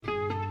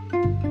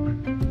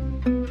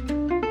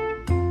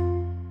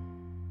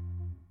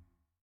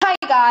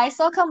guys,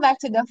 welcome back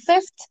to the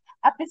fifth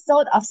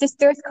episode of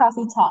Sisters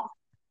Coffee Talk.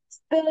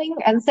 Spilling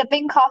and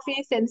sipping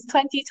coffee since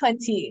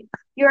 2020.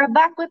 You're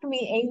back with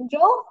me,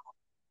 Angel.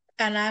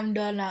 And I'm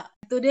Donna.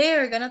 Today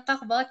we're gonna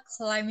talk about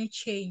climate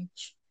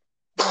change.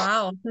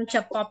 Wow, such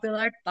a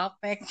popular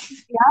topic.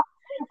 Yeah,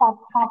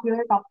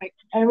 popular topic.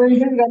 And we're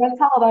just gonna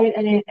talk about it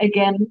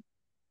again.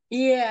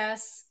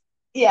 Yes.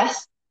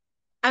 Yes.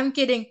 I'm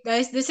kidding,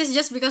 guys. This is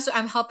just because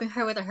I'm helping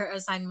her with her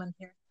assignment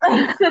here.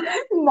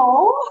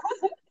 No.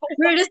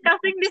 We're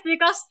discussing this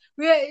because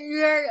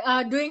we're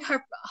doing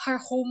her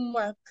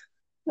homework.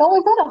 No,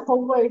 it's not a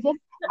homework. It's just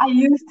I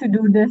used to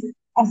do this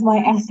as my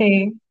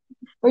essay.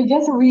 We're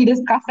just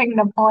rediscussing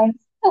the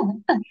points.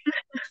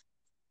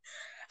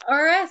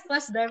 Alright,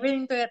 let's dive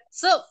into it.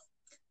 So,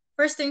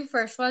 first thing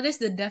first, what is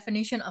the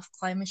definition of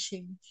climate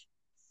change?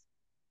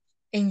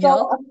 So,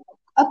 Angel?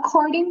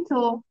 according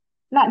to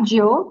Nat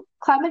Geo,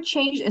 climate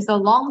change is a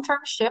long-term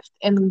shift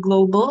in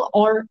global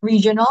or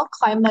regional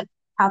climate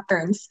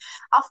patterns.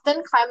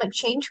 Often, climate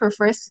change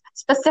refers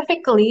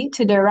specifically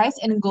to the rise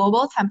in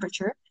global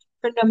temperature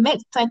from the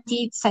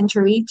mid-20th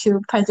century to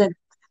present.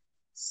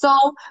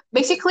 So,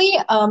 basically,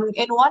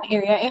 in one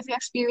area, if you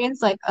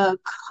experience like a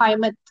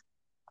climate,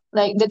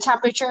 like the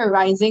temperature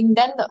rising,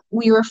 then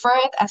we refer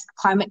it as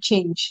climate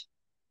change.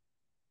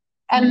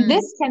 And Hmm.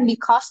 this can be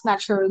caused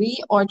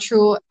naturally or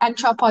through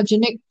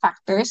anthropogenic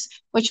factors,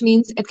 which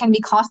means it can be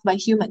caused by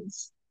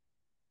humans.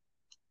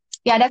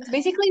 Yeah, that's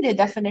basically the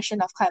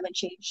definition of climate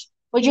change.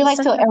 Would you like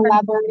Such to a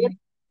elaborate? fantastic.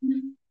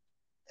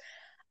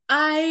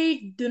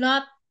 I do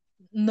not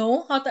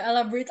know how to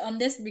elaborate on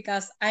this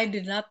because I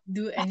did not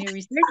do any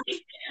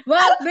research.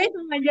 But based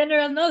on my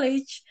general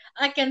knowledge,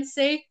 I can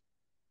say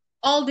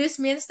all this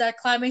means that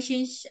climate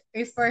change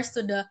refers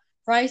to the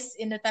rise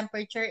in the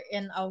temperature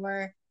in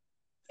our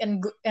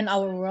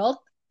world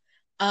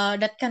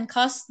that can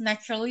cause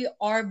naturally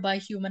or by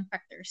human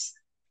factors,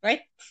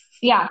 right?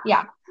 Yeah,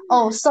 yeah.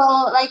 Oh, so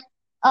like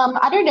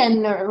other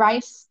than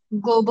the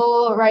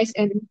global rise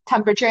in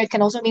temperature, it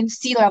can also mean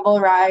sea level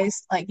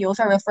rise. Like you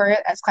also refer it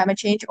as climate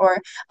change, or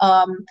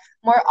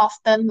more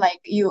often like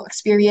you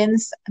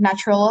experience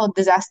natural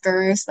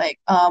disasters, like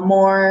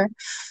more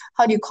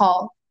how do you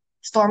call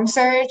storm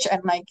surge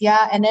and like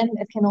yeah, and then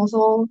it can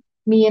also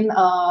mean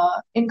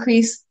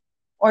increase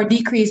or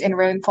decrease in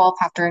rainfall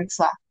patterns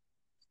lah.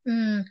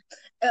 Mm.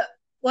 Uh,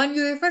 when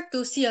you refer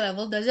to sea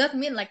level, does that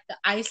mean like the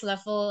ice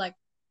level, like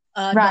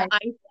the Right.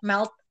 ice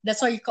melt?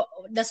 That's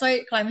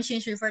why climate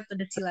change refer to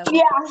the sea level.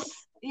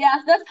 Yes, yes,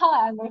 that's how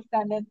I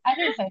understand it. I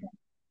didn't say that.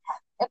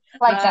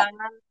 It's like that.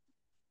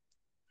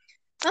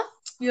 Uh, oh,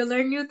 you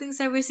learn new things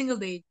every single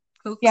day,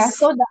 Yeah, folks.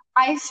 so the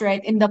ice,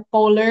 right, in the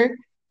polar,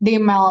 they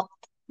melt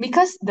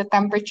because the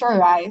temperature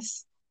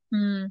rise,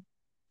 Hmm. and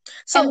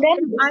So then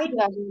the sea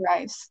level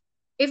rise.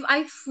 if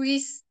I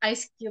freeze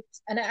ice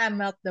cubes and I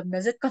melt them,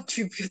 does it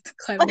contribute to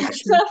climate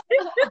change?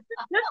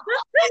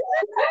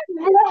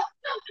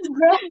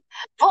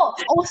 Oh,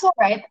 also,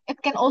 right,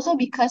 it can also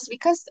because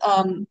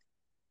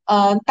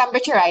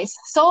temperature rise.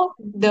 So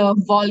the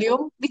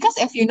volume, because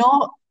if you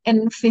know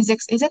in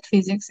physics, is it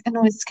physics? I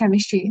know it's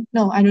chemistry.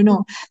 No, I don't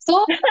know.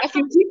 So if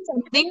you heat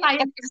something,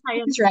 it It's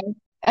expands, science. right?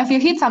 If you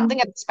heat something,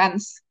 it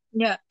expands.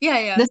 Yeah, yeah,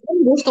 yeah. The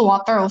same goes to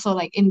water also,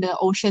 like in the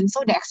ocean.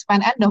 So they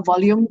expand and the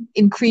volume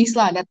increase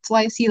lah. That's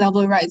why sea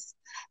level rise.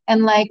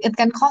 And like it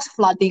can cause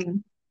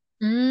flooding.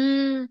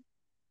 Mm.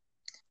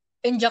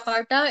 In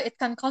Jakarta, it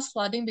can cause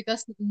flooding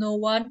because no,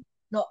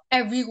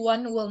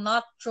 everyone will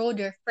not throw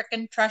their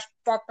freaking trash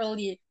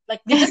properly.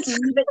 Like they just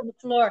leave it on the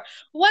floor.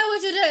 Why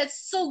would you do that?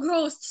 It's so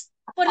gross. Just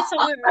put it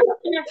somewhere, like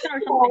trash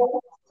or something.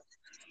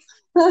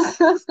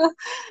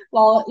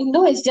 Well,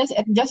 it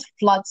just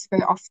floods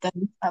very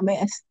often. I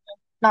mean, it's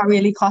not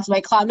really caused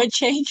by climate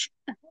change.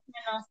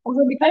 Yeah.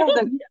 Also because of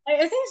the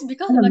I think it's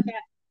because of like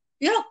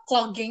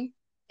clogging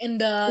in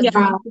the yeah,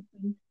 drain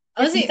system.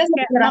 Apa it's sih because of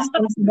kayak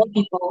mampet. irresponsible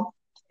people.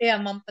 Iya,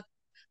 mampet.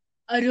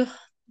 Aduh,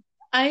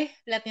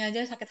 liatnya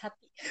aja sakit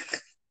hati.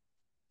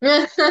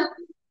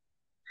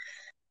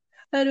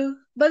 Aduh.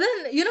 But then,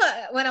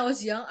 when I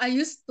was young, I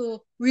used to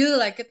really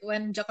like it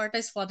when Jakarta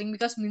is flooding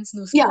because it means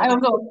no Yeah, school, I right?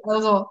 also, I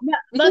also.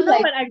 But Because now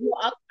like when I grew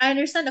up, I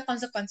understand the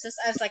consequences.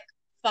 I was like,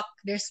 fuck,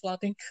 there's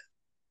flooding.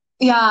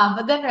 yeah,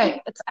 but then right,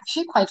 it's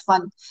actually quite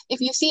fun. If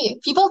you see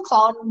people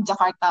clown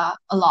Jakarta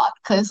a lot,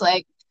 because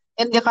like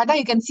in Jakarta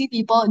you can see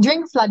people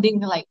during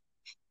flooding, like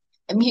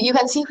you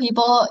can see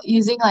people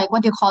using like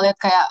what do you call it,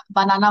 kayak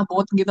banana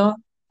boat gitu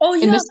Oh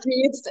in the yeah,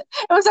 streets.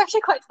 It was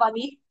actually quite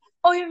funny.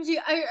 OMG,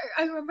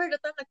 I remember the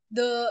time like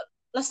the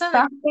last time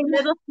like Rafting.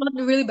 it was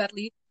flooded really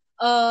badly.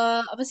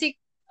 Apa sih?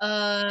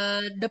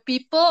 The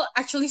people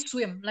actually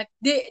swim. Like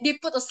they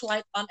put a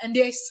slide on and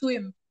they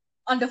swim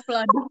on the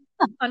flood,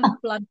 on the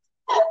flood.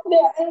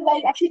 They're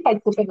like actually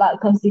quite stupid lah,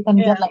 because you can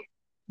Yeah, get like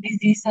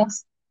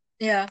diseases.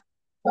 yeah.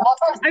 The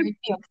water is I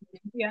dirty, okay?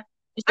 yeah.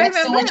 If I you have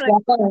so remember much like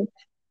water.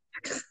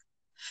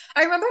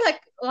 I remember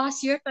like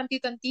last year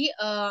 2020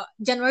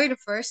 January the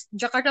 1st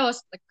Jakarta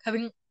was like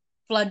having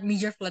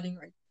major flooding,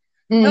 right?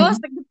 That was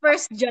Mm, like the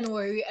first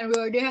January and we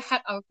already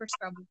had our first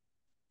trouble.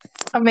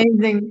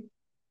 amazing.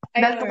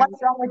 I That's know, right?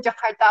 what's wrong with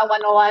Jakarta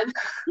 101.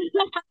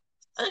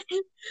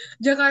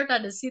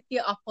 Jakarta, the city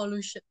of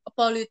polluted.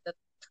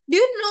 Do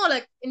you know,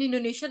 like in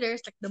Indonesia,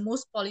 there's like the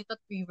most polluted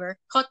river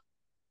called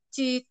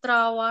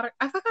Citrawar.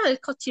 I forgot it's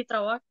called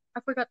Citrawar. I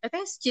forgot. I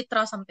think it's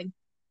Citra something.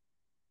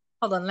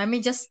 Hold on, let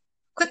me just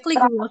quickly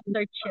Google Pencitraan.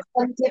 search it.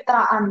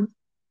 Pencitraan.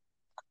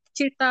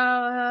 Cita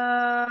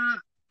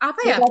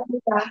apa ya?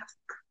 Citra-citra.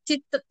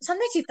 Citra,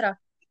 something Citra.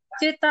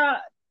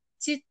 Citra,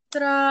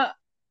 Citra,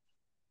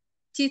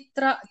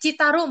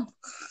 Citarum.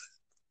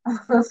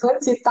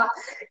 Cita.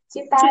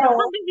 Citaro.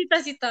 Something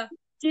Cita.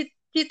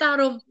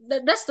 Citarum.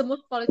 That's the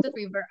most polluted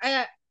river.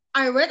 I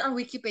read on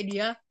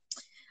Wikipedia.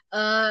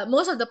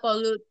 Most of the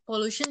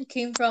pollution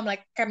came from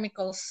like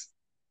chemicals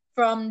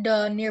from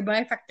the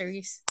nearby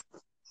factories.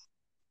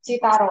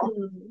 Citaro.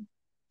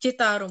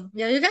 Citarum.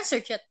 Yeah, you can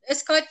search it.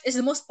 It's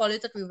the most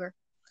polluted river.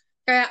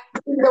 In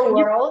the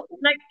world.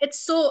 Like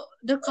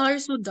the color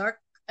is so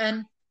dark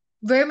and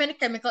very many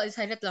chemicals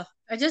inside it lah.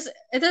 It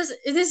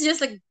is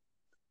just like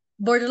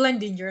borderline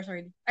dangerous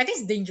already. I think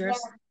it's dangerous.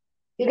 Yeah.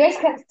 You guys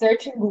can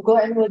search in Google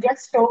and we'll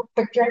just show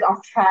pictures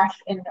of trash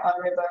in a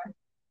river.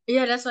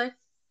 Yeah, that's why.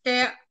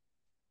 Kayak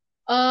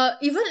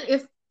even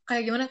if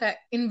kayak gimana kayak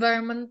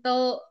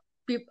environmental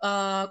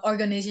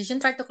organization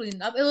try to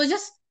clean up, it will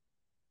just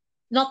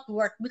not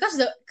work because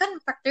the kan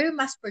factory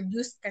mass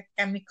produce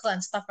chemical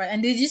and stuff, right?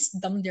 And they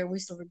just dump their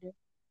waste over there.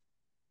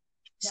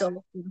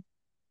 So, all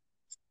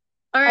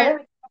I right. will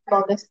talk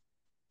about this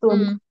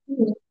soon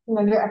in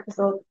another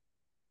episode.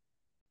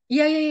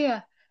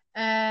 Yeah.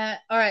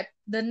 All right.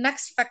 The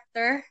next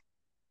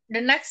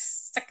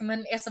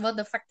segment is about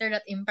the factor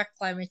that impact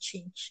climate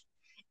change.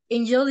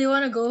 Angel, you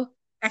want to go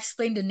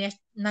explain the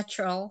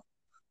natural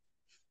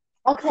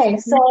Okay,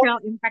 so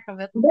impact of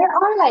it? there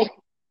are like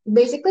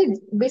basically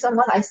based on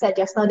what I said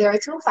just now, there are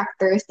two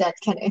factors that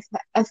can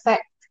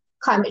affect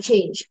climate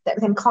change that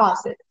can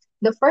cause it.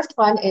 The first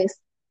one is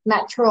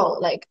natural,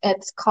 like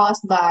it's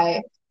caused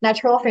by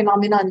natural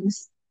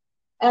phenomenons,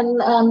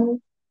 and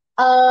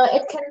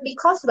it can be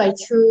caused by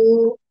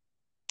two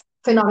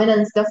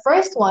phenomenons. The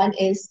first one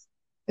is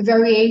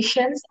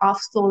variations of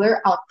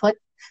solar output.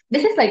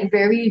 This is like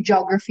very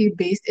geography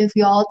based. If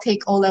you all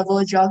take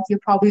O-level geog, you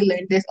probably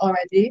learned this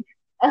already.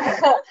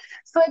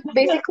 So it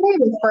basically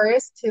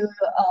refers to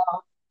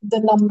the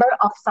number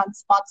of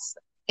sunspots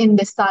in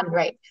the sun,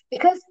 right?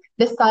 Because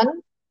the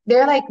sun,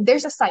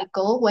 there's a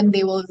cycle when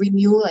they will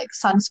renew like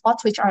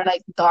sunspots, which are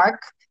like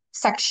dark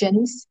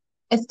sections.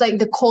 It's like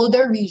the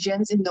colder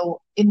regions in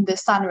the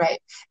sun,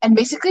 right? And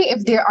basically,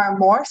 if there are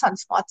more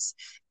sunspots,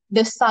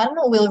 the sun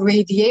will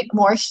radiate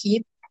more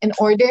heat in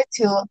order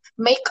to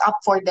make up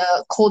for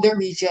the colder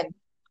region.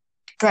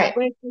 Right.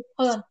 Wait,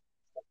 hold on.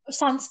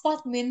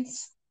 Sunspot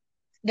means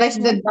Like there's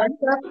the more sun.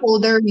 darker,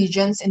 colder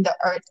regions in the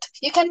earth.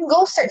 You can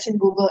go search in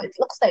Google. It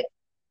looks like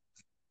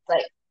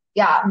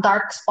yeah,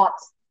 dark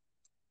spots.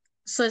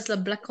 So it's a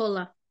black hole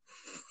lah.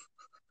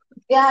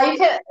 Yeah, you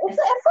can it's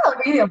not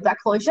really a black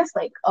hole, it's just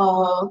like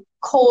a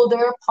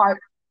colder part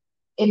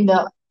in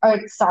the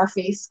Earth's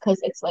surface because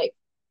it's a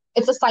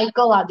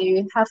cycle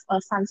they have a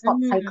sunspot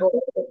cycle.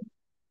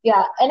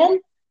 Yeah, and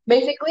then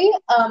basically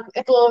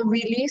it will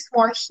release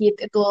more heat,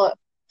 it will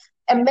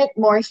emit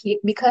more heat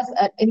because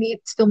it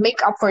needs to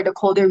make up for the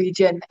colder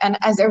region, and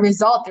as a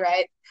result,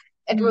 right,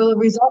 it will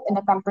result in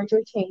a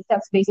temperature change.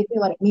 That's basically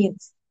what it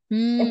means.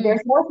 If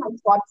there's more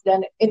sunspots,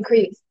 then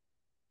increase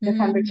the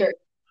temperature.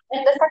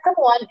 And the second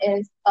one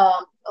is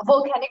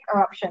volcanic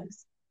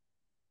eruptions.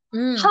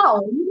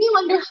 How? You may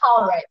wonder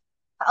how, right?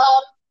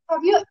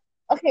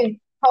 Okay,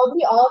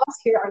 probably all of us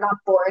here are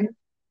not born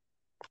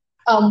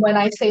when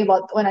I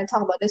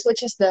talk about this,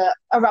 which is the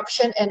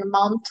eruption in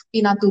Mount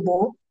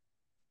Pinatubo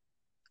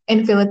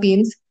in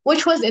Philippines,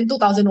 which was in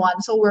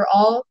 2001. So we're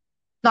all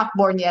not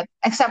born yet,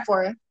 except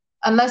for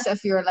unless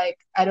if you're like,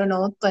 I don't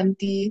know,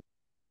 20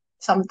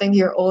 something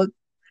year old,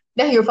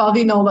 then you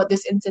probably know about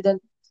this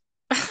incident.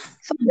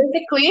 So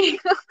basically,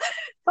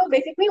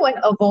 when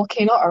a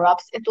volcano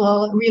erupts, it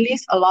will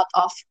release a lot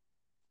of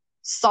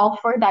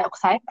sulfur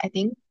dioxide, I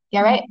think.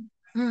 Yeah, right?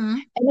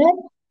 And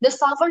then the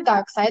sulfur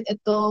dioxide,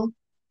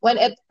 when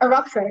it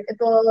erupts, right, it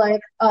will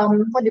like,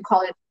 what do you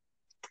call it?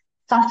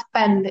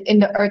 Suspend in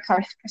the Earth's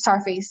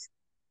surface.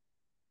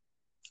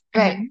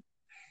 Right.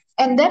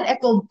 And then it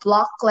will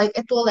block, like,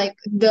 it will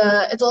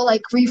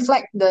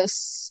reflect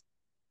this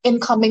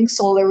incoming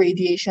solar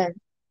radiation.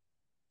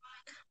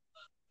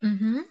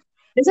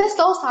 This is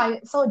so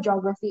science, so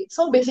geography.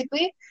 So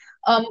basically,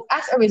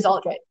 as a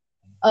result, right,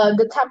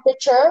 the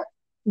temperature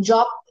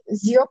dropped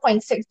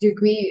 0.6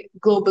 degree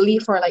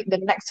globally for like the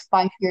next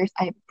 5 years.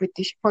 I'm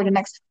pretty sure for the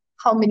next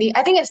how many?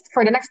 I think it's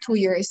for the next 2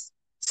 years.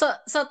 So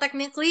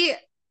technically,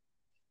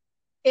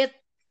 it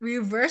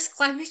reversed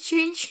climate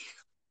change.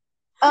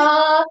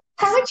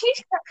 Climate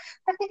change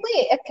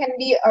technically it can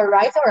be a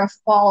rise or a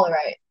fall,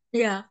 right?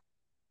 Yeah.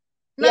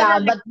 Yeah,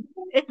 but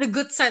it's the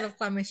good side of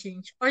climate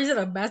change, or is it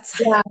a bad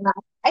side? Yeah,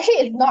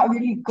 actually, it's not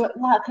really good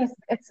because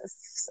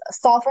it's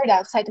sulfur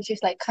dioxide, which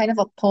is like kind of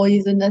a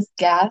poisonous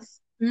gas.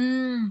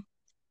 Yeah,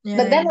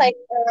 But then, like,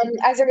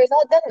 as a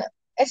result, then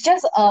it's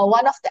just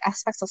one of the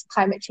aspects of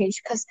climate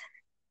change because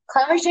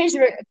climate change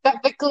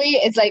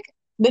technically is like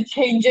the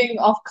changing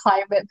of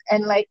climate.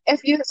 And like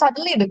if you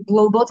suddenly the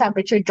global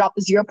temperature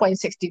drops 0.6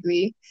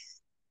 degree,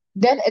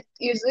 then it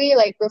usually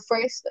like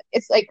refers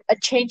it's like a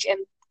change in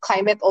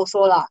climate also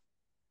lah.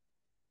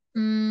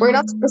 We're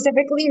not Mm,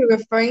 specifically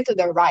referring to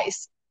the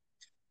rise.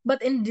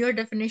 but in your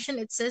definition,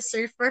 it says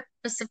refer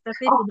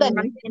specifically to the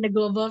rise Often. in the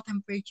global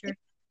temperature.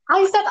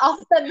 I said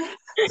often.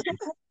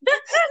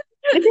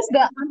 This is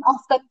the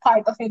unoften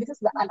part. Okay, this is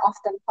the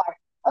unoften part.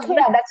 Okay, Let-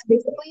 yeah, that's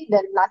basically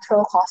the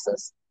natural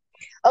causes.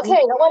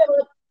 Okay, now what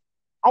about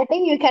I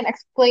think you can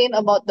explain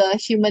about the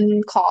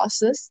human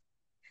causes.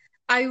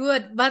 I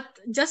would, but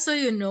just so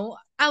you know,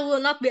 I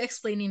will not be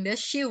explaining this.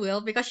 She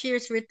will because she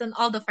has written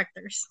all the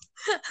factors.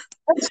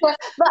 But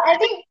I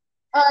think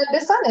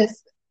this one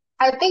is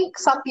I think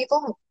some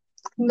people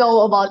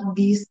know about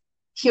these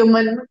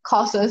human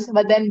causes,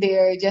 but then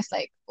they're just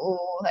like, oh,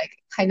 like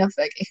kind of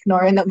like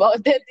ignorant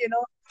about it, you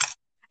know?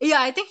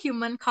 Yeah, I think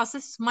human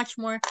causes is much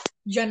more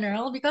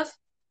general because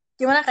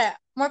gimana kayak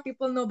more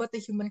people know about the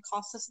human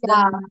causes than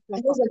Yeah. the natural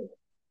It is causes.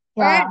 a,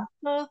 All right, yeah.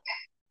 so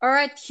all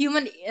right,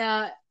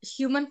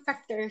 human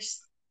factors.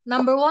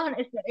 Number one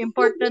is the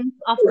importance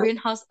of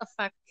greenhouse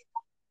effect.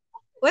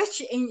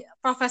 Which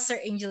Professor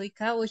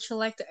Angelica, would you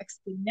like to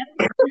explain it?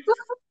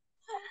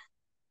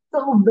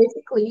 So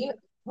basically,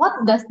 what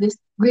does this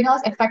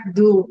greenhouse effect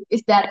do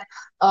is that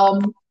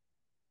um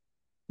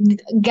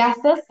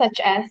gases such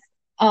as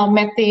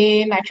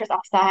methane, nitrous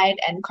oxide,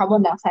 and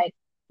carbon dioxide,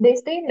 they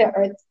stay in the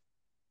Earth's,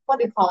 what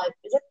do you call it?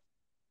 Is it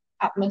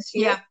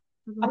atmosphere? Yeah.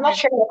 I'm not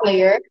sure what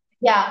layer.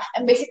 Yeah,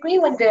 and basically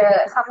when the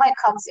sunlight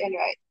comes in,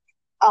 right,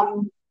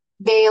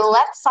 they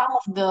let some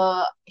of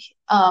the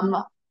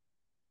um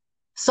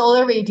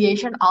solar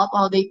radiation out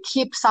while they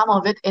keep some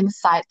of it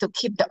inside to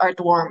keep the earth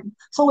warm.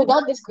 So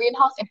without this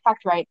greenhouse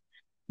effect, right,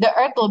 the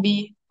earth will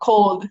be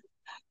cold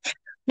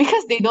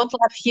because they don't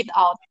let heat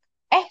out.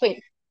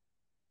 Wait,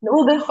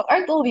 will the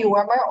earth will be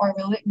warmer or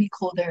will it be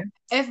colder?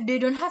 If they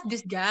don't have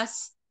this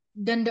gas,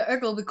 then the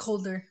earth will be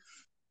colder.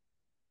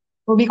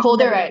 Will be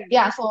colder, right?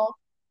 Yeah, so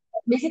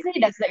basically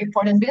that's the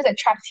importance because it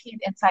traps heat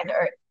inside the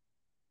earth.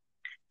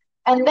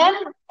 And then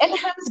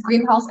enhanced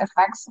greenhouse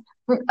effects,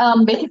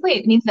 basically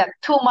it means that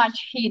too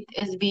much heat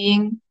is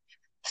being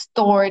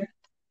stored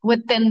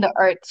within the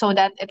earth so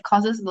that it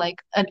causes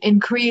like an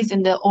increase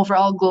in the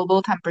overall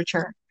global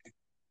temperature.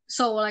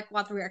 So like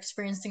what we're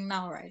experiencing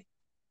now, right?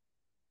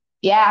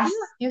 Yes,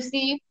 you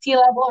see sea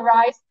level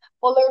rise,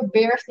 polar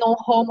bears no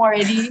home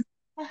already.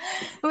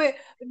 Wait,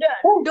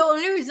 the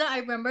only reason I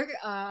remember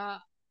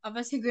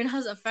obviously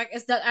greenhouse effect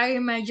is that I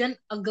imagine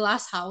a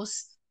glass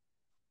house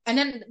and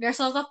then there's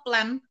a lot of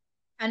plant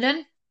and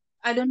then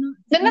I don't know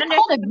Then that's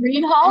called a and then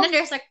greenhouse.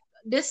 there's like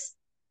this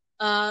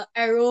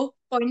arrow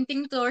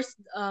pointing towards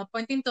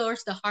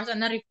the house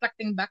and then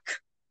reflecting back.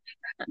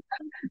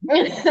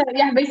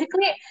 Yeah,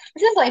 basically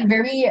this is like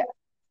very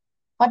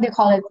what do you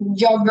call it?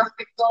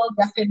 Geographical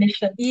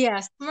definition.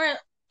 Yes, more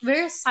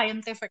very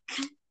scientific.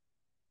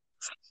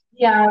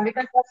 Yeah,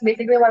 because that's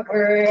basically what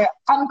we're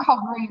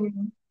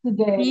uncovering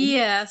today.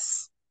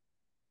 Yes.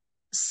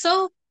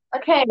 So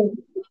Okay,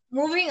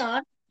 moving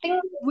on, I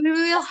think we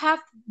will have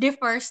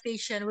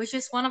deforestation, which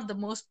is one of the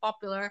most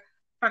popular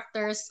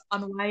factors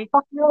on why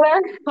popular,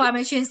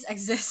 climate change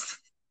exists.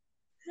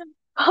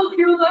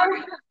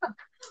 popular.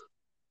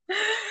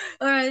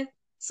 All right.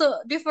 So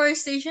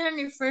deforestation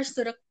refers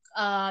to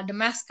the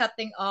mass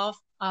cutting of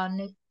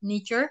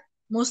nature,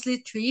 mostly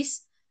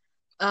trees.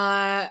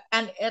 And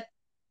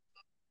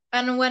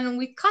when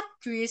we cut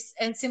trees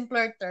in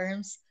simpler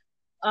terms,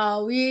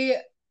 we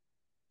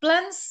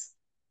plants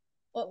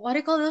what do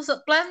you call those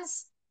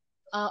plants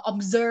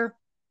observe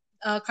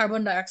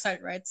carbon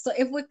dioxide, right? So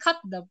if we cut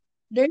them,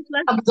 there's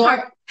less Absorb.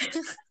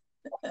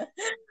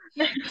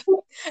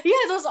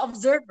 yeah, those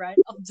observe, right?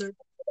 Observe.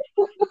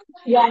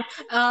 Yeah.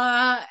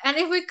 And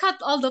if we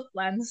cut all the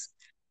plants,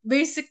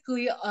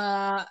 basically,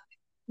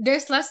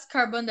 there's less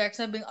carbon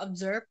dioxide being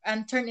absorbed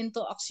and turned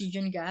into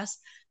oxygen gas.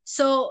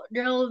 So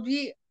there will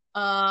be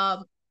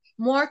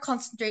more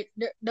concentrate.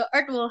 The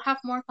Earth will have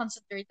more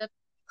concentrated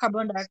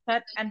carbon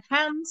dioxide, and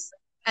hence,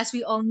 as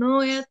we all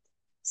know it,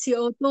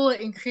 CO2 will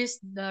increase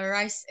the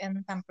rise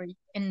in temperature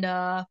in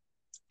the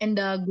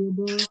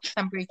global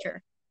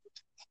temperature.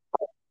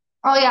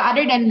 Oh yeah,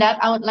 other than that,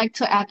 I would like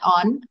to add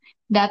on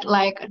that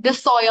like the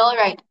soil,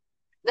 right?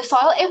 The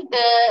soil, if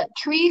the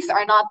trees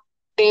are not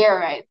there,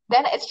 right,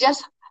 then it's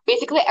just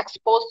basically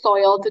exposed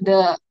soil to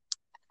the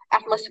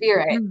atmosphere,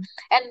 right? Mm.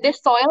 And this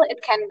soil,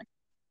 it can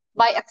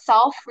by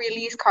itself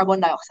release carbon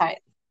dioxide.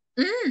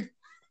 Mm,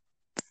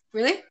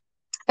 really?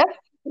 That's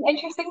an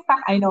interesting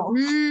fact, I know.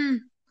 Mm.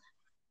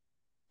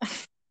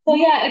 So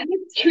yeah, if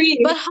it's trees,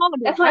 But how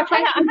though? that's why I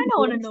kind of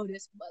want to know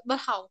this. But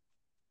how?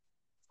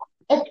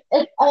 it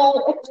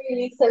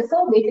releases.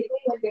 So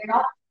basically, when they're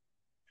not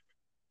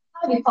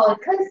how do you call it?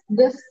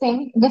 Because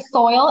the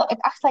soil, it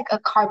acts like a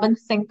carbon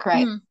sink,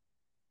 right? Mm.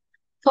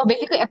 So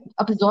basically, it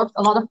absorbs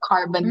a lot of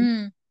carbon.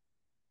 Mm.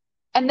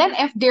 And then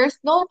if there's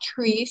no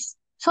trees,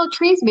 So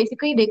trees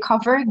basically they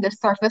cover the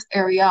surface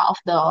area of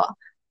the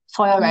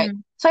soil, right?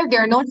 Mm, So if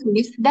there are no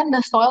trees, then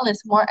the soil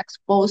is more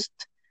exposed,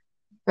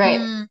 right?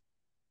 mm,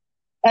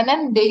 And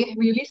then they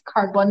release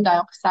carbon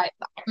dioxide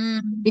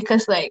mm,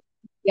 because like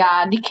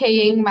yeah,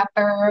 decaying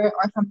matter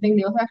or something,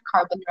 they also have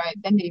carbon, right?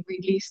 Then they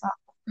release that.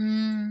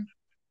 mm.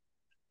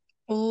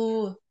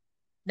 Oh,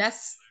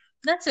 that's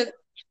that's a.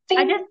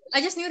 See, I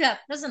just knew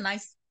that. That's a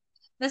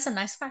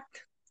nice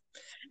fact.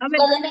 I mean,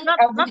 learning not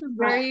every a time.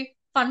 very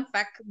fun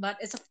fact, but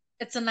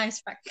it's a nice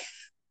fact.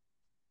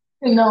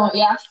 You know,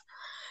 yeah.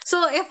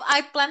 So if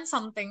I plant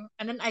something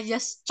and then I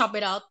just chop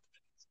it out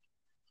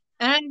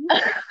and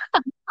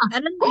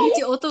and then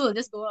BTO2 will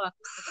just go up.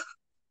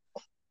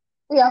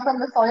 Yeah, from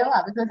the soil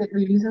because it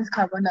releases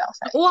carbon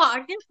dioxide. Wow,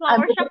 I think And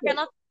flower shop because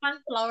cannot plant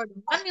flower.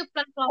 When you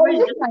plant or flower, is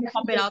you it just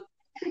chop it nitrogen? out,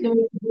 They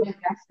would do it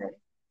faster.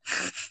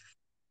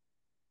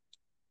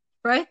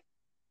 right?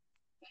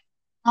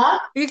 Huh?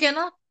 You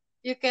cannot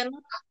you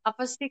cannot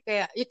apa sih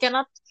kayak you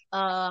cannot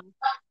uh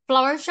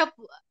flower shop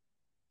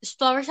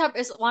flower shop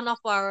is one of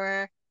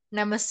our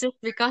nemesis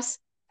because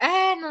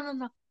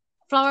no,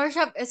 flower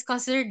shop is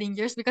considered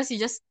dangerous because you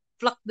just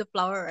pluck the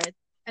flower, right?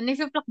 And if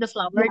you pluck the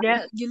flower,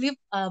 Yeah. there you leave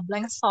a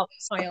blank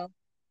soil.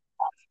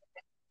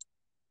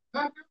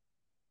 Mhm.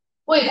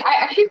 Wait, I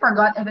actually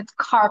forgot if it's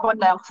carbon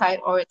dioxide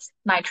or it's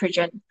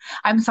nitrogen.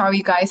 I'm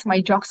sorry, guys, my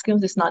geog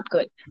skills is not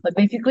good. But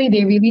basically,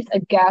 they release a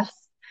gas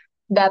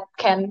that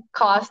can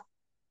cause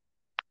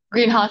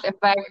greenhouse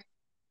effect.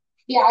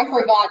 Yeah, I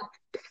forgot.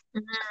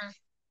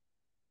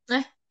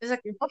 Mm. It's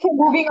okay. Okay,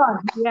 moving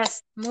on.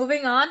 Yes.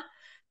 Moving on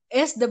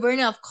is the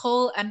burning of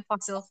coal and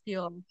fossil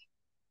fuel.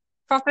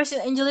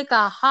 Professor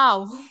Angelica,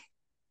 how?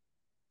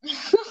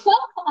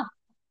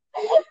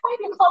 Why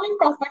are you calling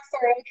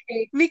Professor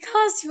okay?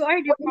 Because you are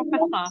the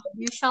professor,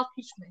 you shall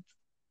teach me.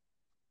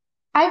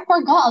 I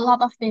forgot a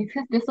lot of things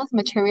because this was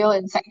material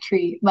in Sec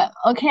 3. But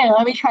okay,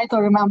 let me try to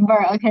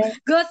remember, okay?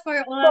 Good for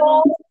your O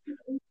level.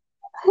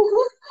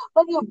 So,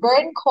 when you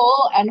burn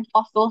coal and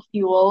fossil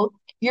fuel,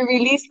 you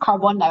release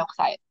carbon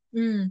dioxide.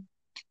 Mm.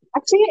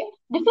 Actually,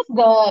 this is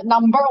the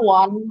number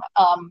one,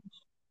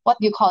 what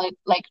do you call it,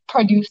 like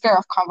producer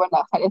of carbon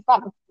dioxide. It's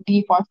not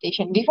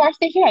deforestation.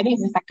 Deforestation, I think,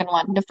 is the second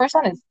one. The first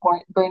one is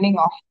burning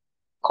of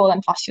coal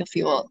and fossil Mm.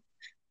 fuel.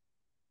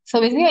 So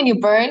basically, when you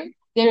burn,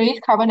 they release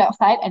carbon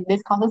dioxide, and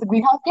this causes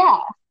greenhouse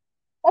gas.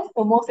 That's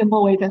the most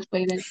simple way to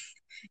explain it.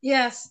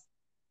 Yes.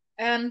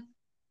 And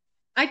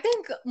I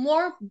think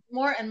more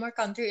and more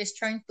country is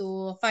trying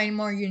to find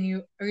more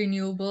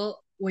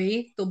renewable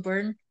way to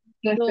burn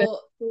Yes, yes. to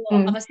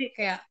Mm. apa sih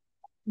kayak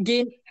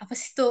gain apa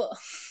sih to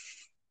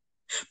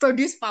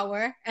produce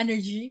power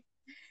energy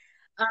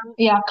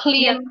Yeah, yeah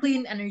clean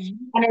clean energy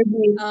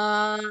energy.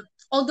 uh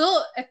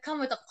although it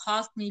come with a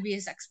cost maybe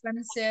it's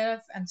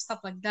expensive and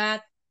stuff like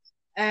that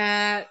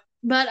uh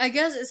but I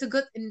guess it's a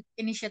good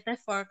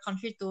initiative for a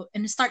country to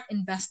start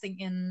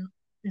investing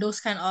those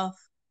kind of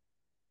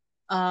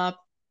uh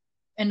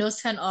in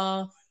those kind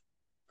of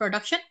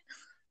production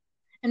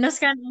and those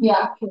kind of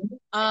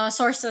Yeah.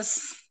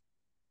 sources.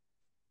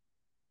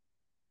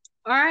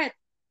 All right,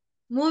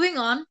 moving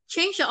on.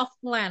 Change of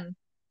land,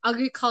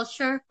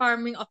 agriculture,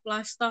 farming of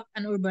livestock,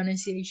 and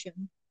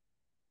urbanization.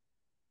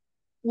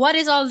 What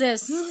is all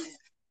this?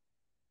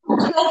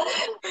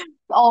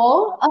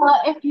 Oh,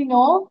 if you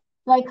know,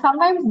 like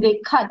sometimes they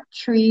cut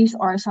trees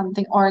or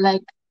something, or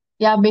like,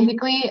 yeah,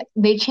 basically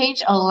they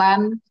change a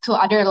land to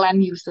other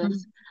land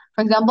uses. Mm,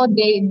 For example,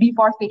 they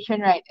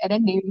deforestation, right? And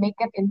then they make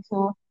it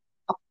into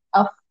a,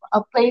 a,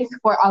 a place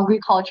for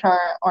agriculture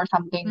or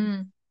something.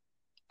 mm,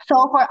 So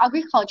for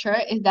agriculture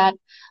is that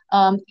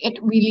it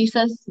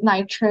releases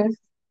nitrous,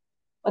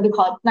 what do you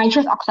call it?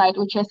 Nitrous oxide,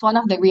 which is one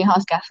of the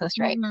greenhouse gases,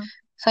 right? mm.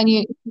 So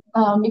you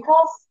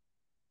because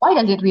why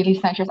does it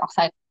release nitrous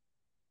oxide?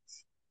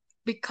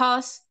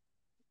 Because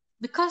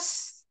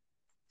because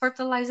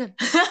fertilizer.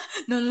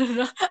 No.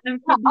 I'm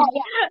Oh, kidding.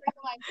 yeah,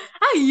 fertilizer.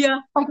 Ah, yeah.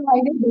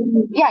 Fertilizer.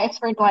 Yeah, it's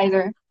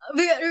fertilizer. I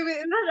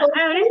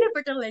already said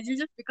fertilizer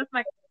just because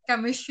my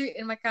chemistry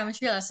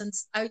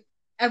lessons,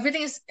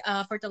 everything is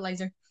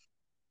fertilizer.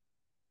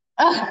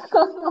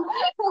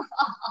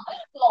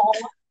 Lol.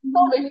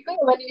 So basically,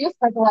 when you use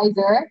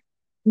fertilizer,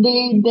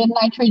 the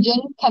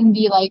nitrogen can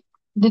be like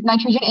the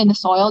nitrogen in the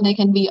soil. They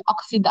can be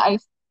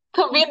oxidized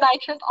to be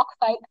nitrous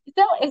oxide.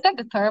 Is that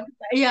the term?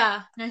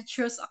 Yeah,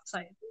 nitrous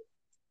oxide.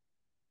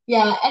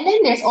 Yeah, and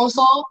then there's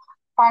also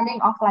farming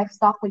of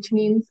livestock, which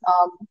means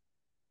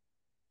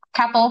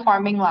cattle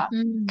farming lah.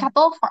 Mm,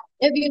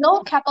 If you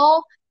know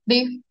cattle,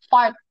 they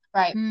fart,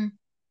 right? mm.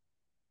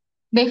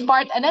 They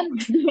fart, and then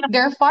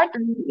their fart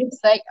is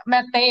like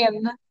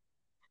methane,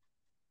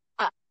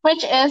 Uh,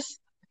 which is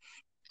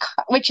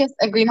which is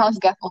a greenhouse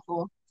gas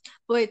also.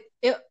 wait,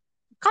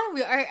 kind of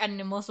we are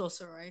animals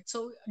also, right?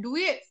 So do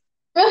we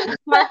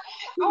fart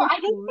Oh, I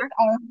don't think before?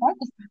 our fart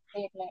is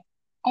methane. Like,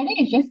 I think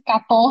it's just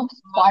cattle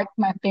fart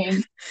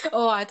methane.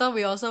 Oh, I thought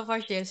we also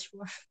fart yes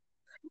sure.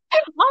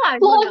 Oh, I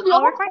know Well, that if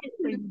our yours fart is is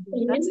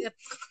flammable. That's methane, it.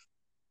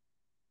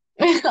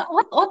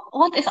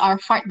 what is our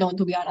fart though?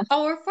 To be honest.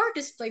 Our fart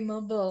is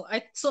flammable.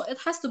 So it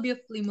has to be a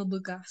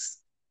flammable gas.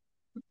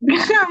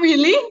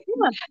 Really?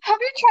 Yeah, Have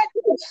you tried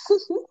this?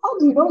 How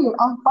do you know your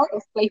own fart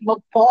is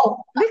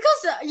flammable?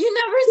 because you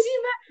never see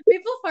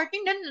people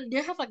farting. Then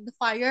they have like the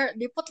fire.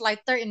 They put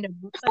lighter in the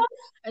bottom,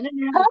 and then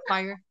they have the Huh?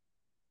 fire.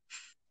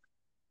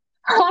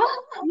 Huh?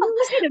 You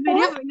never see the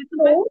video What? on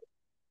YouTube? No,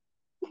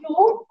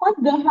 no. What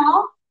the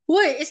hell?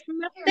 Wait, it's But,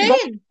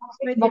 methane.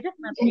 Wait, but is it it's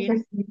methane?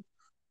 interesting.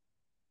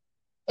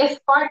 Is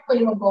fart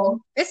flammable?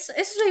 It's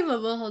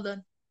flammable. Hold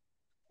on.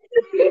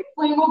 It's really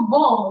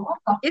flammable. What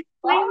the It's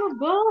fuck?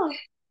 flammable.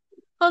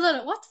 Hold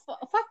on.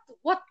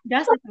 What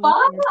gas What is the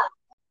water? fuck?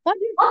 What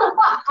is What the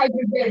fuck?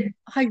 Hydrogen.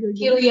 hydrogen?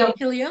 Helium.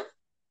 Helium?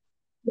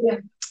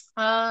 Helium.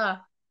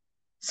 Ah.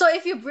 So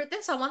if you breathe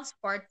in someone's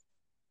fart,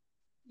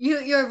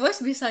 your voice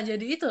bisa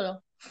jadi itu loh.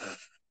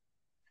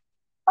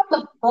 What the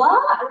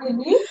fuck?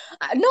 Really?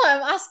 No,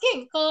 I'm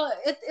asking. Kalau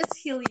it's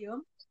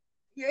helium,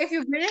 if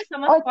you breathe in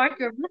someone's Oh, it's fart,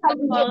 your voice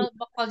hydrogen.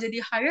 bakal jadi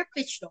higher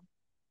pitch dong.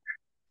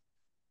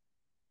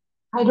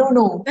 I don't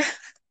know.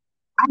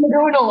 I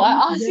don't know. I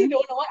honestly Then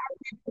don't know what I'm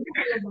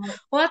talking about.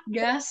 what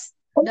gas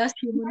does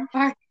human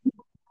fart?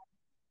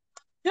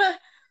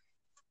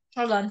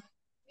 Hold on.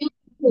 We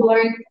need to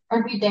learn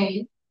every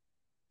day.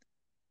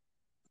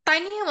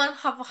 Tiny human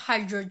have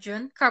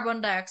hydrogen,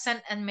 carbon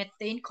dioxide, and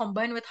methane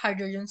combined with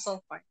hydrogen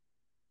sulfide.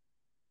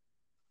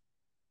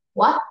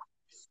 What?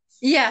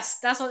 Yes,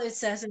 that's what it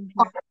says in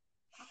Oh, here.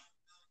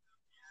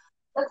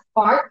 that's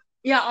fart?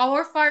 Yeah,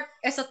 our fart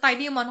is a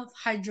tiny amount of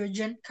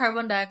hydrogen,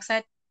 carbon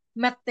dioxide,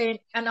 methane,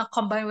 and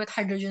combined with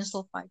hydrogen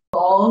sulfide.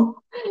 Oh.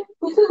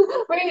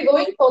 We're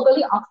going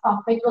totally off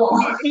topic.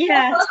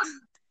 Yes,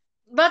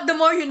 but the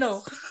more you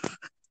know.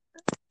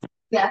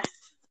 Yes.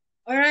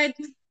 All right,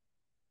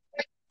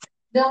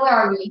 Then where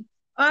are we?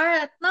 all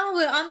right. Now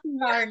we're on to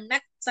our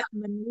next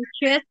segment, which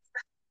is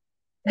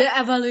the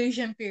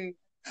evaluation period.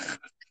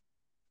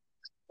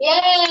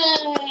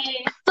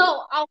 Yay!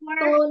 So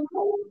So,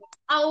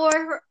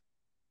 our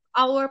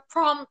our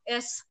prompt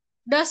is: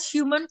 does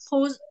human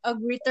pose a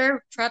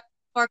greater threat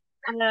for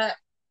uh,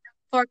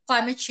 for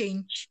climate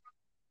change,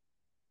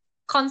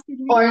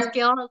 considering or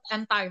scale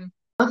and time?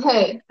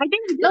 okay. I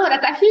think we No, just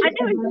that's actually I an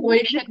think we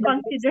evaluation just that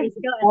we consider say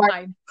scale and before.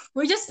 time.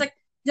 We just like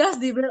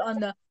just debate on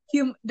the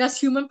does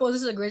human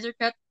poses a greater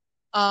threat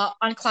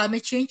on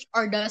climate change,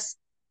 or does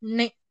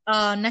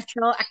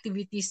natural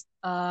activities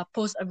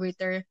pose a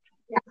greater.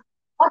 Yeah.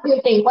 What do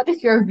you think? What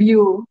is your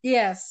view?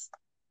 Yes.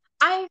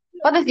 I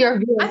What is your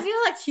I view? feel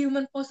like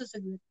human poses a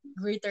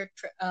greater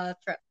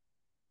threat.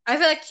 I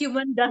feel like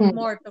human does Hmm.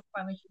 more to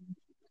climate change.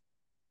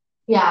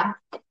 Yeah.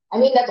 I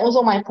mean, that's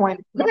also my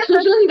point.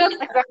 Literally, that's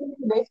exactly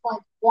today's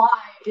point. Why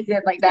is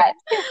it like that?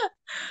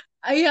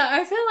 Yeah,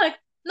 I feel like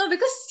no,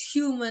 because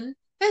human.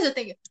 Here's the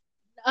thing.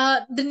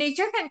 The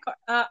nature can.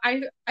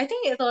 I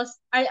think it was.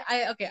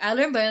 Okay. I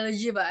learned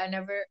biology, but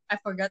I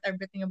forgot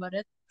everything about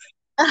it.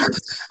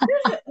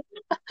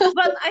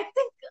 But I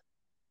think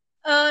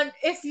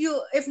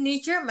if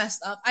nature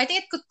messed up, I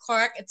think it could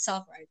correct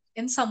itself, right?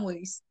 In some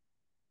ways.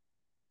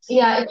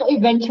 Yeah, it will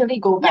eventually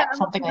go Yeah, back,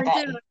 something like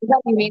that. eventually. Is that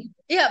what you mean?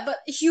 Yeah, but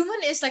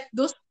human is like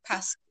those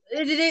pests.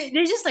 They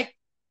just like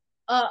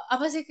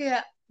apa sih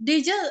kayak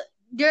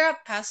they're a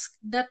pest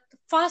that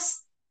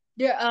fast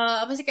they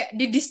apa sih kayak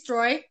they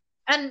destroy,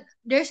 and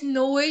there's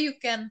no way you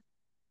can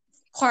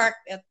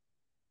correct it.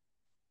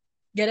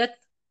 Get it?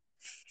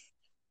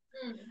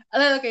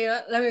 Okay,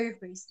 let me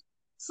rephrase.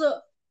 So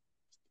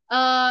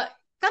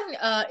kan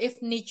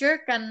if nature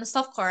can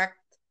self correct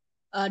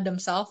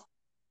themselves,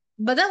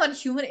 but then when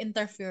human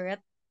interfere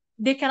it,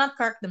 they cannot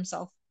correct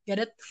themselves. Get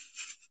it?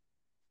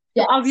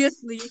 Yes.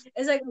 Obviously,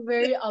 it's like a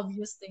very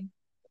obvious thing.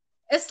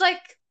 It's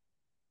like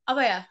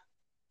apa ya?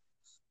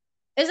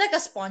 It's like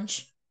a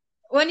sponge.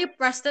 When you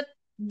press it,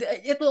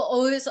 it will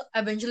always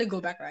eventually go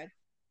back, right?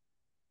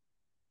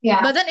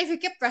 Yeah, But then if you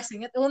keep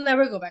pressing it, it will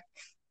never go back.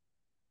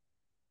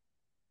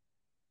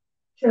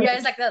 true. Yeah,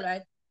 it's like that,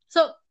 right?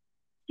 So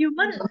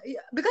human,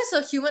 because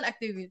of human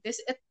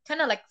activities, it kind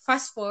of like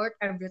fast forward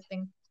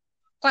everything.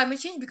 Climate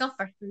change become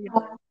faster.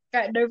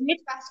 Yeah, the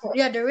rate, Fast forward.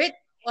 yeah, the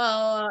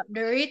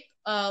rate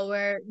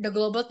where the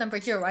global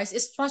temperature rise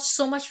is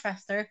so much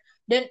faster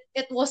than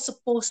it was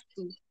supposed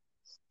to.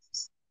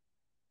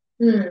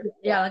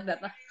 Yeah, like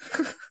that.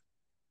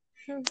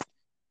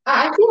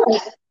 I feel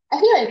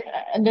like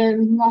the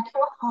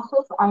natural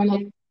causes are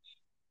like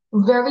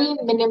very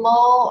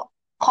minimal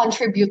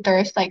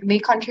contributors. Like they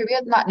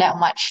contribute not that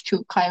much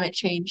to climate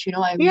change. You know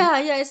what I mean?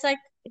 Yeah, it's like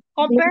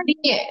compared.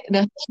 Mainly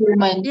the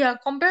human. Yeah,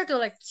 compared to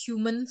like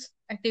humans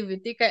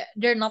activity, kayak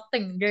they're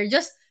nothing. They're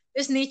just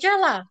it's nature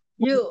lah.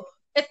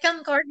 It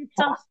can correct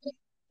itself.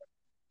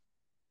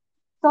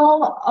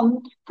 So,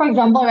 for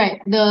example, right,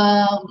 the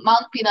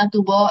Mount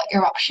Pinatubo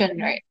eruption,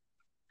 right?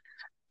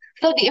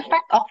 So the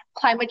effect of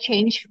climate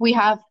change we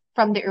have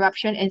from the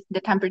eruption is the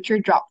temperature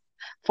drop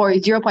for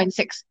zero point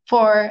 0.6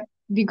 for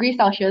degrees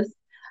Celsius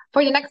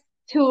for the next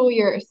 2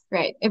 years,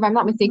 right? If I'm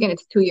not mistaken,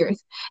 it's 2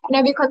 years. And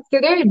if you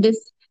consider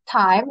this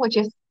time, which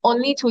is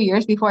only 2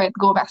 years before it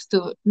go back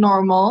to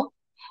normal,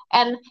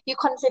 and you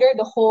consider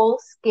the whole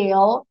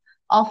scale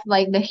of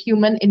like the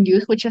human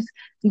induced, which is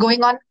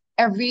going on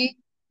every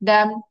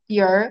then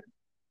you're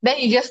then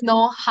you just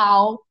know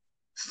how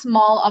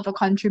small of a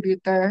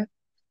contributor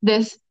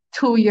this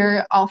 2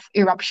 year of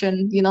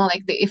eruption,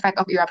 like the effect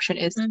of eruption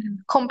is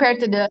Mm-hmm. compared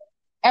to the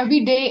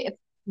every day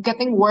it's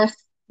getting worse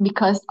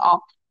because of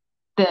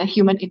the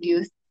human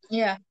induced.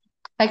 Yeah.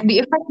 Like the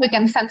effect we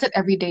can sense it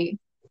every day.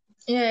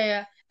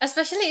 Yeah.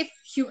 Especially if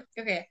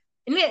okay,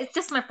 ini it's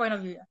just my point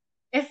of view.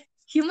 If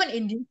human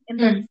Mm.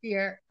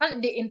 interfere, kan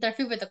they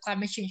interfere with the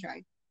climate change,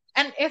 right?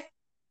 And if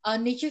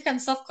nature can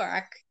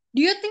self-correct,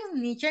 do you think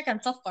nature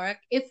can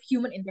self-correct if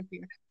human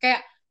interfere?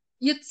 Kayak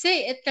you'd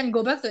say it can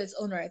go back to its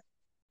own, right?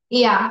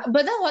 Yeah.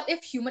 But then what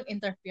if human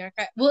interfere?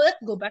 Kayak, will it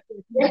go back to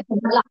its Yes,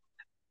 own?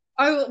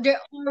 Or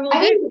will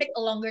I there mean, take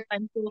a longer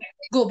time to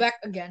go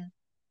back again?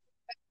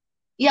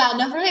 yeah,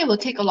 definitely it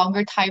will take a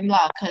longer time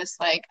lah, because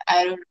like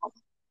I don't know.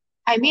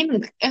 I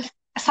mean, if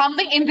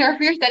something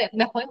interferes, then it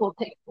definitely will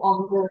take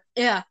longer.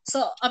 Yeah.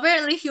 So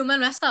apparently human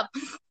messed up.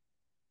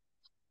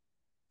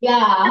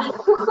 Yeah.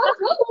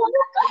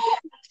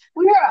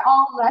 We are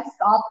all messed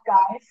up,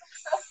 guys.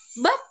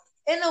 But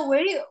in a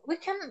way we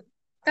can,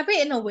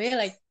 tapi in a way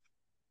like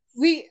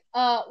we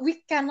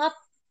cannot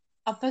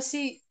apa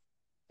sih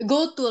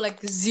go to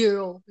like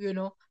zero,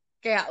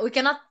 kayak we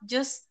cannot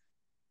just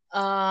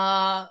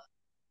uh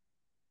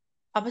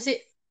apa sih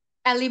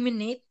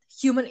eliminate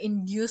human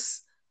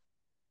induced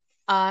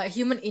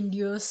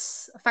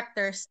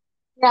factors,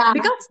 Yeah.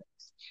 because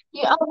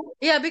Yeah.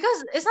 yeah,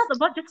 because it's not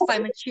about just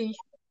climate change.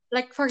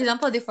 Like for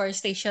example,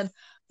 deforestation.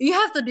 You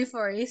have to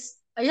deforest.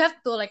 You have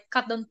to like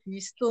cut down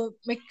trees to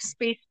make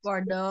space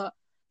for the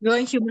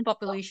growing human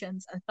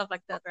populations and stuff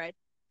like that, right?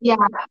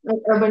 Yeah. Like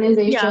Yeah,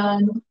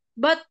 urbanization.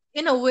 but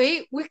in a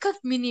way, we could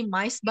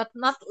minimize but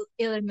not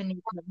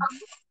eliminate them.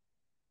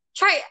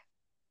 Try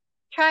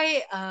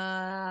try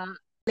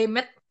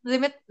limit,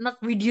 not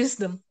reduce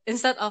them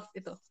instead of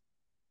itu.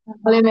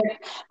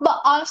 Limit.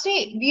 But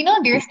honestly,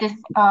 there's this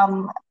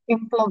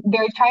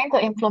they're trying to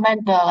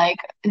implement the like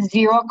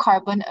zero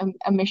carbon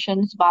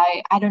emissions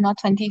by I don't know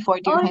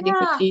 2040 or Oh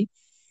yeah, 2050.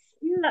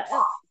 yeah,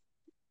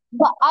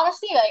 But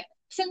honestly, like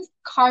since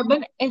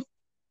carbon is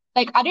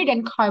like other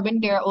than carbon,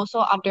 there are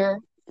also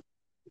other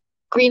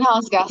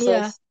greenhouse yeah,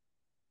 gases.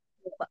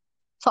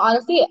 So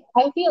honestly,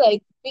 I feel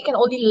like we can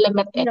only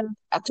limit it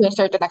yeah, to a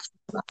certain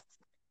extent.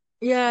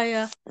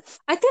 yeah.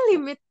 I think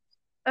limit.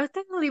 I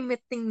think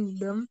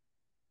limiting them.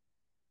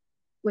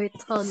 Wait,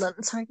 hold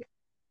on. Sorry,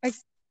 I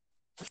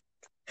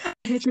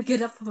need to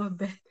get up from my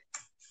bed.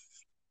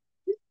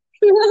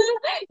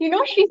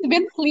 She's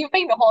been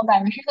sleeping the whole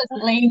time. She's just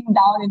laying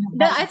down in her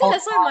bed I the think whole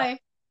that's why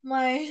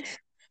my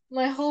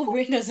my whole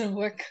brain doesn't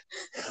work.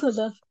 Hold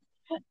on.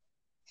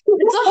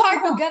 It's so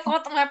hard to get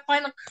what my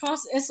point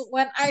across is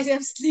when I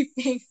am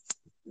sleeping.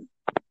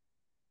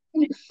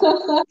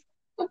 time.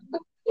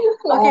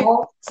 Okay,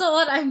 Oh, so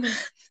what I meant.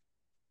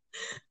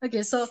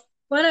 Okay, so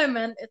what I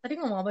meant. Tadi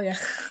ngomong apa ya?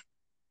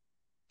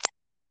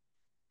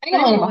 I think Tadi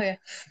I'm ngomong gonna apa ya?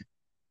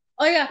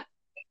 Oh yeah,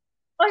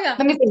 oh yeah.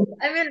 let me think.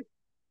 I mean,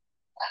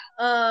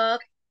 uh,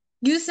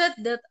 you said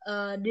that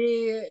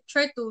they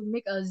try to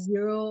make a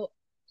zero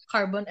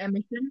carbon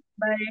emission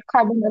by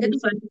Carbon itu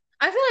kan. emission.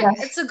 I feel like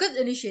Yes. it's a good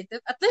initiative.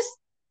 At least,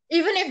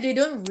 even if they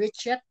don't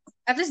reach it,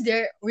 at least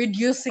they're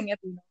reducing it.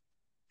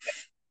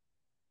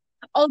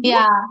 Although,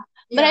 Yeah.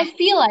 But yeah, I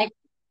feel like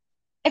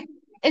it,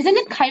 isn't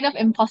it kind of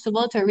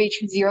impossible to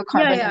reach zero yeah,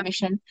 carbon yeah.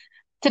 emission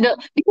because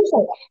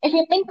like, if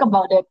you think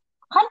about it,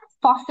 kind of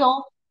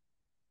fossil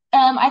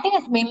I think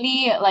it's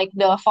mainly like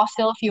the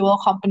fossil fuel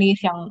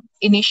companies yang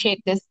initiate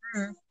this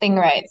Mm. thing,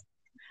 right?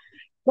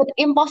 But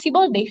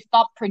impossible they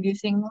stop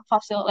producing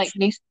fossil like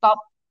they stop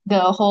the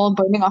whole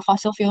burning of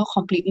fossil fuel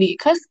completely.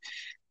 Because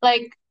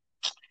like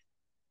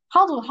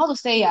how to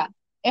say yeah,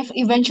 if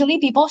eventually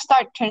people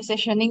start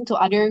transitioning to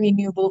other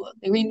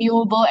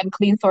renewable and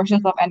clean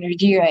sources of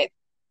energy, right?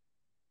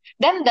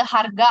 Then the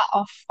harga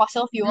of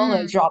fossil fuel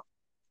will Mm. drop.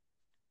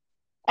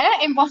 And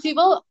then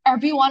impossible,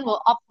 everyone will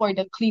opt for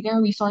the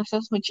cleaner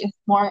resources, which is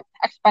more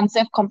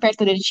expensive compared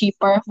to the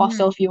cheaper Mm.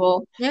 fossil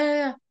fuel.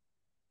 Yeah.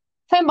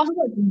 So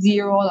impossible is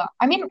zero lah.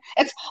 I mean,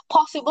 it's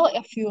possible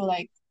if you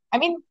like. I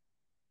mean,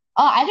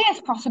 I think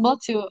it's possible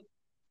to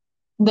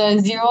the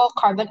zero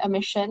carbon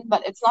emission,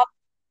 but it's not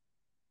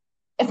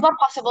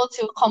possible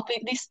to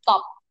completely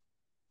stop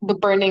the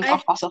burning I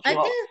of fossil I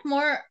think fuel. it's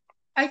more.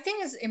 I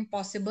think it's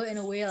impossible in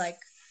a way. Like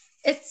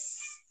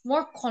it's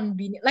more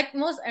convenient. Like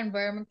most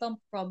environmental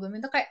problem,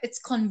 it's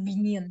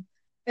convenient.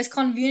 It's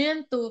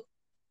convenient to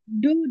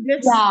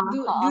Yeah.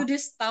 do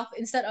this stuff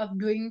instead of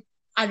doing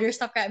other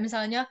stuff. Kayak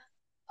misalnya,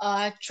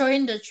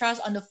 throwing the trash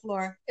on the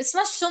floor. It's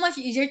so much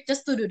easier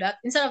just to do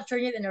that instead of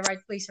throwing it in the right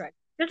place, right?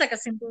 Just like a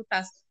simple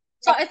task.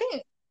 So I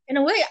think, in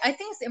a way, I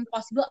think it's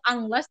impossible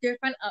unless they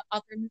find an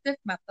alternative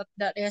method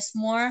that is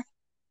more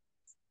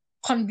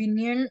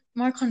convenient.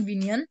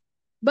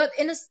 But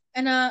in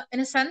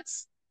a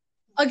sense,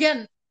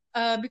 again,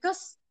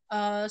 because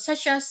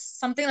such as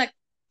something like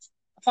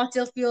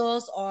fossil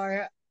fuels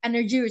or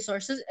energy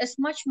resources is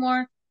much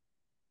more,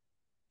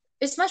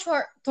 it's much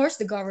more towards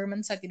the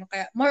government side,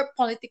 kaya more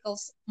political,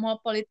 more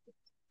political.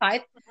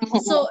 fight.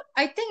 So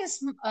I think it's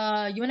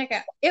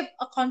if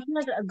a country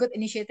has a good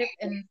initiative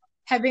in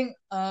having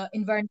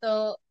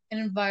environmental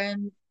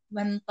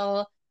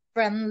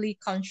friendly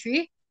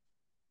country,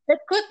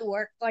 that could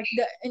work. Like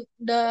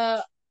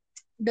the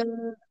like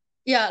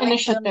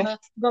Initiative. the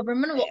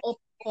government will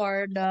opt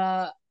for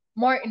the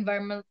more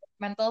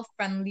environmental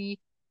friendly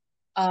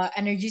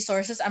energy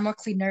sources and more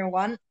cleaner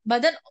one.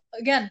 But then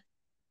again,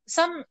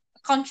 some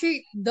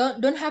country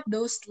don't have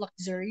those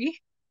luxury,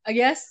 I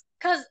guess,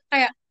 because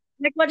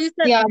like what you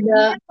said, Yeah,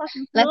 the using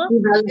fossil less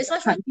fuel developed is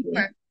much more country.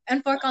 cheaper.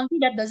 And for a country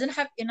that doesn't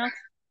have enough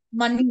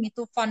money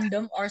to fund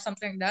them or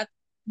something like that,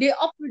 they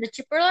opt for the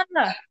cheaper one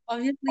lah,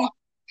 obviously.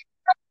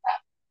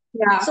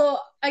 Yeah.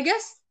 So I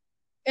guess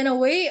in a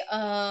way,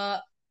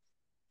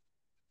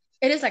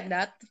 it is like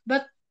that.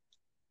 But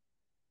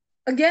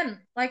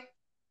again, like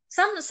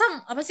some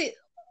apa sih,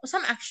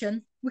 some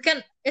action we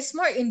can, it's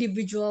more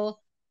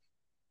individual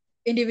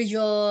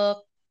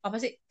apa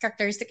sih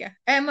karakteristik ya,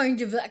 more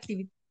individual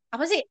activity,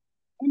 apa sih,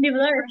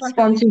 individual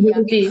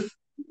responsibility ya.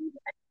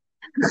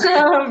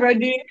 Responsibility.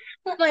 Ready?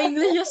 My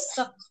English just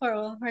stuck for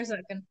a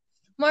second.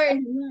 More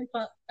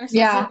individual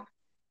Yeah. responsibility.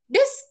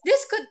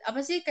 This could apa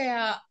sih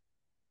kayak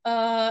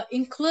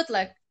include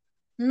like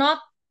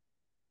not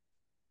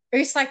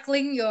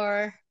recycling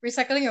your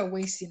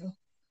waste, you know.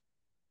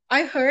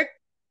 I heard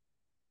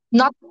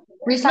Not no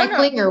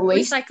recycling your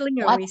waste. recycling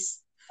your What?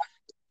 waste.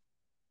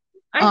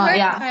 I heard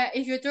Yeah.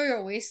 if you throw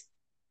your waste,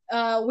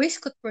 waste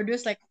could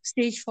produce like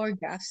stage 4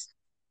 gas.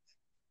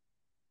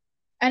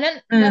 And then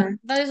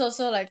that is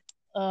also like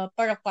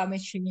part of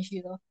climate change,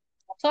 you know.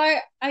 So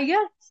I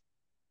guess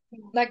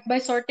like by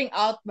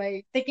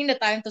taking the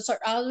time to sort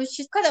out, which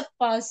is kind of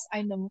fast,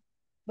 I know,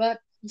 but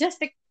just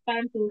take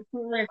time to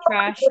throw your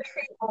trash,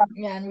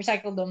 yeah, and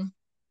recycle them.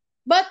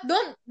 But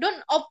don't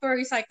opt for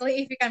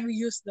recycling if you can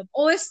reuse them.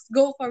 Always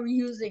go for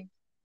reusing.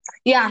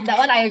 Yeah, that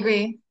one I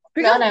agree.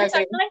 Because That one I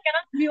agree. recycling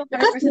cannot be 100%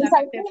 Because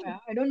effective. recycling, Yeah?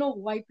 I don't know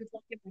why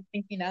people keep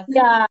thinking that.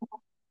 yeah,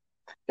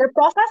 the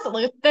process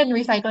within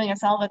recycling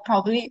itself, it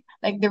probably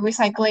like the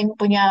recycling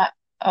punya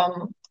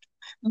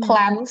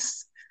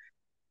plants,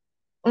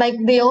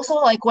 like they also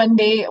like when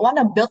they want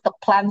to build the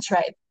plants,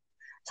 right?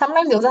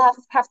 Sometimes they also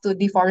have to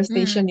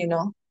deforestation, you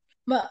know.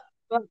 But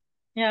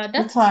yeah,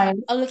 That's that's why.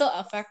 a little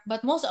effect.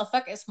 But most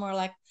effect is more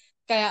like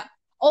kayak,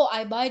 oh,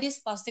 I buy this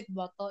plastic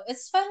bottle.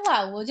 It's fine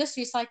lah. We'll just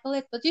recycle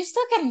it, but you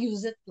still can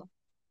use it.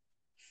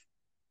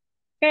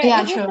 Okay,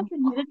 Yeah, if you true. still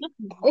can use it, just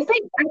use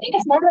it. I think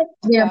it's more like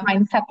their Yeah.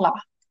 mindset lah.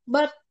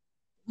 But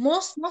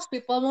most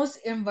people, most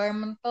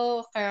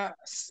environmental kayak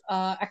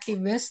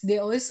activists, they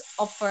always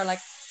offer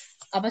like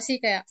apa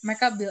sih kayak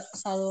mereka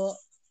selalu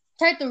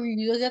try to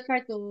reuse it, try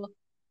to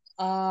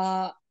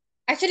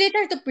actually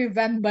try to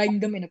prevent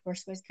buying them in the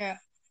first place. Kayak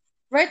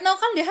right now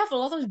kan they have a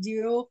lot of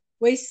zero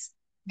waste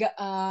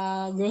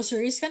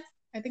groceries kan,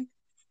 I think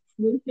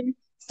grocery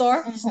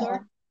store.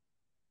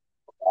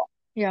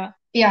 Yeah,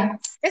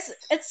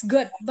 it's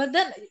good, but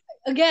then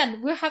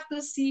again we have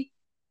to see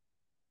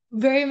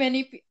very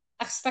many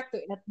aspect to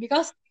it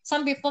because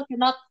some people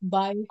cannot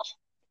buy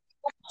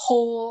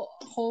whole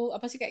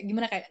apa sih kayak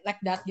gimana kayak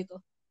like that gitu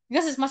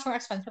because it's much more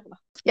expensive lah.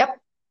 Yep.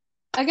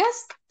 I guess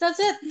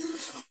that's it.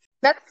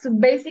 That's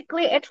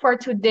basically it for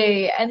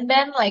today. And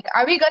then, like,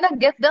 are we gonna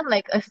give them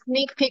like a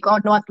sneak peek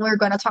on what we're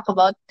gonna talk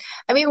about?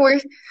 I mean, we're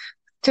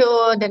to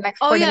the next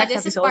Oh for the yeah,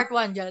 next this is episode.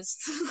 part 1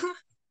 just.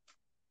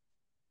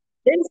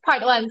 This is part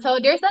 1. So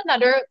there's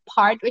another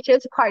part, which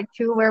is part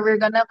 2, where we're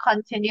gonna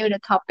continue the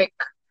topic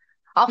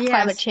of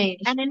climate Yes, change.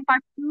 and in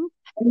part 2,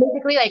 And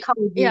basically, like how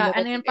we deal yeah, with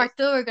and it in today. part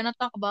 2 we're gonna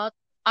talk about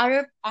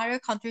other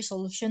country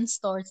solutions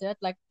towards it,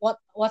 like what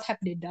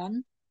have they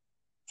done.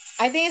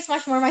 I think it's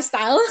much more my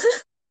style.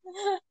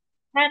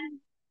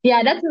 And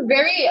Yeah, that's a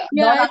very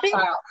yeah, I Donna think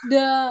style.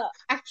 the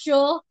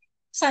actual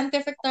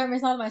scientific term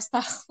is not my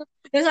style.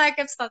 That's why I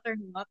kept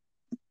stuttering a lot.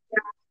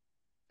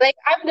 Like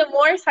I'm the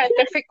more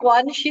scientific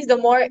one. She's the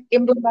more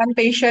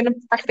implementation,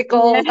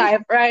 practical Yes.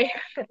 type, right?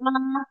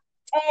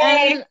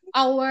 Hey. And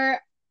our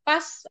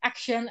past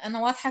action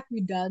and what have we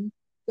done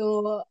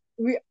to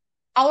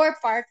our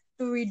part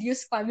to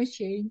reduce climate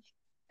change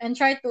and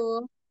try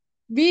to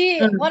be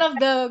one of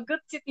the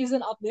good citizens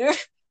out there.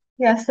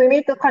 Yes, we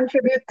need to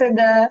contribute to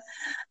the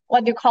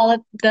what do you call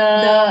it?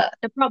 The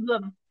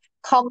problem.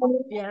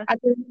 Common. Yeah. I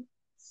think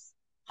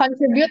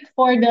contribute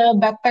for the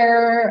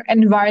better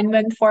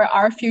environment for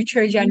our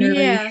future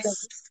generations.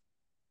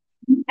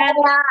 Yes.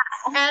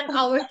 And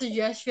our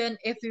suggestion,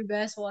 if you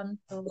guys want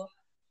to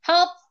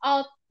help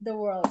out the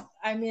world,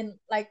 I mean,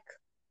 like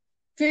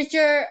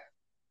future,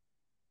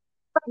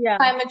 yeah,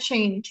 Climate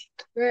change.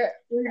 we're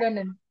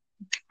gonna.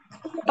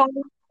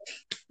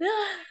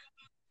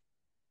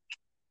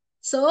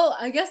 So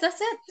I guess that's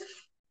it.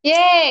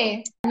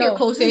 Yay! No, You're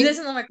closing. this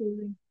is not my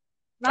closing.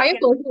 Are you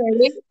closing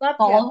already? Not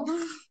Oh. yet.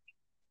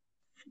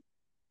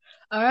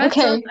 All right,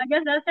 Okay. so I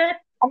guess that's it.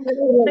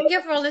 Thank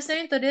you for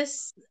listening to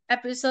this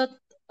episode,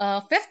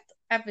 5th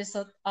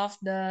episode of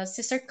the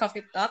Sister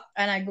Coffee Talk,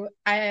 and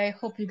I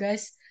hope you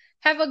guys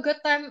have a good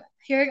time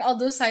hearing all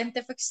those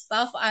scientific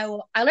stuff. I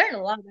learned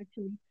a lot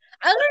actually.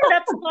 I learned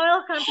that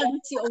soil can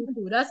produce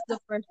CO2. That's the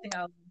first thing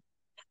I learned.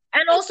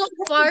 And also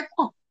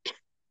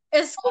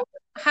is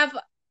have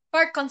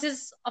fart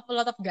consists of a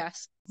lot of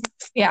gas.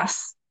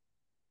 Yes.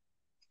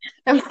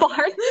 And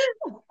fart.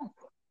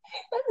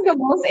 That's the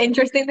most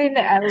interesting thing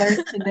that I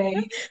learned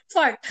today.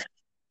 Fart.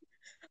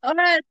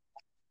 Alright.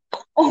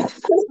 Oh,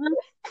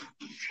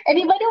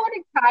 anybody want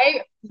to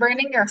try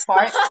burning your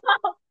fart?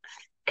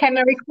 Can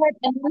I record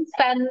and then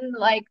send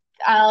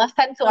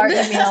to our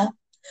email?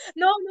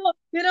 No,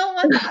 you know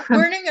what?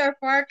 Burning your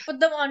fart, put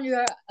them on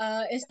your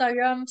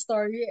Instagram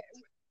story,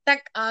 tag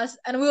us,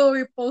 and we'll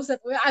repost it.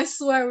 I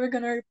swear we're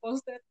gonna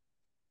repost it.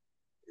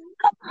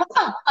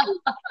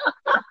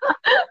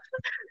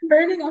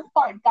 Burning a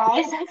fart,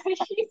 guys. That's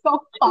actually so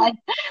fun.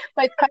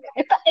 But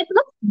it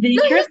looks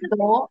dangerous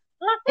though.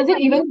 Is it I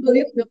even don't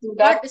believe safe to the do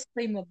fart that? is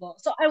flammable.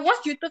 So I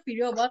watched YouTube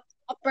video about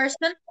a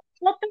person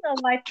popping a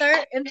lighter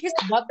in his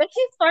butt, and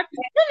he started.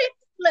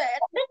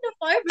 Then the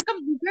fire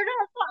becomes bigger.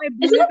 So I Isn't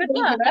believe it it.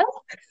 dangerous?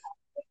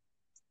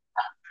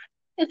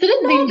 Isn't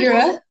it No, because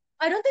dangerous?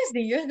 I don't think it's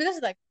dangerous because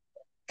like,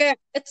 okay,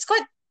 it's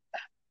quite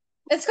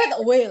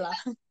away lah.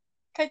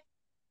 Quite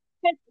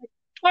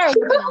far away.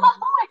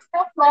 It's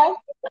so fun.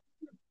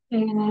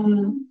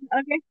 Mm.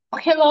 Okay.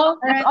 Okay, well,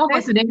 that's Alright, all for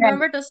guys, today.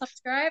 remember to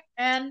subscribe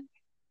and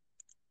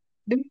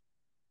come.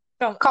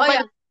 Oh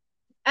Comment,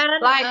 yeah, and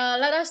like,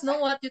 let us know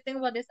what you think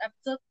about this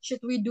episode. Should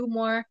we do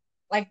more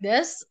like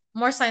this,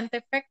 more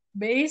scientific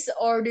based,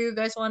 or do you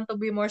guys want to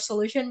be more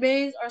solution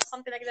based or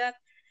something like that?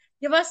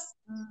 Give us.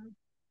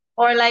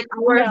 or like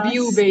our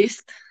view Yes.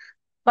 based.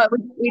 But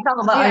we talk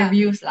about our Yeah.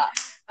 views lah.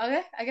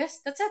 Okay, I guess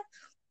that's it.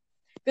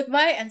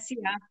 Goodbye and see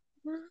ya.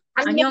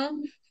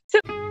 Annyeong.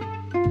 Annyeong.